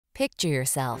Picture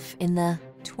yourself in the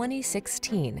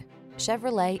 2016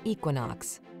 Chevrolet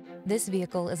Equinox. This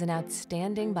vehicle is an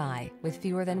outstanding buy with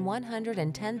fewer than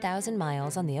 110,000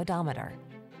 miles on the odometer.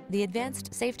 The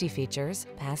advanced safety features,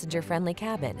 passenger-friendly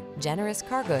cabin, generous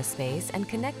cargo space, and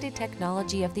connected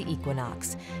technology of the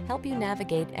Equinox help you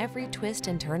navigate every twist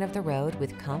and turn of the road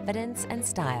with confidence and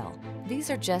style. These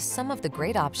are just some of the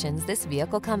great options this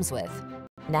vehicle comes with: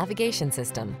 navigation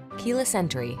system, keyless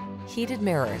entry, heated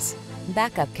mirrors,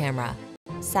 backup camera,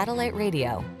 satellite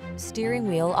radio, steering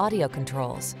wheel audio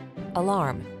controls,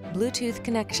 alarm, Bluetooth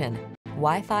connection,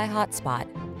 Wi-Fi hotspot,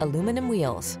 aluminum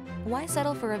wheels. Why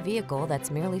settle for a vehicle that's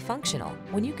merely functional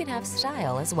when you can have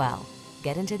style as well?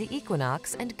 Get into the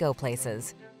Equinox and go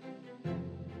places.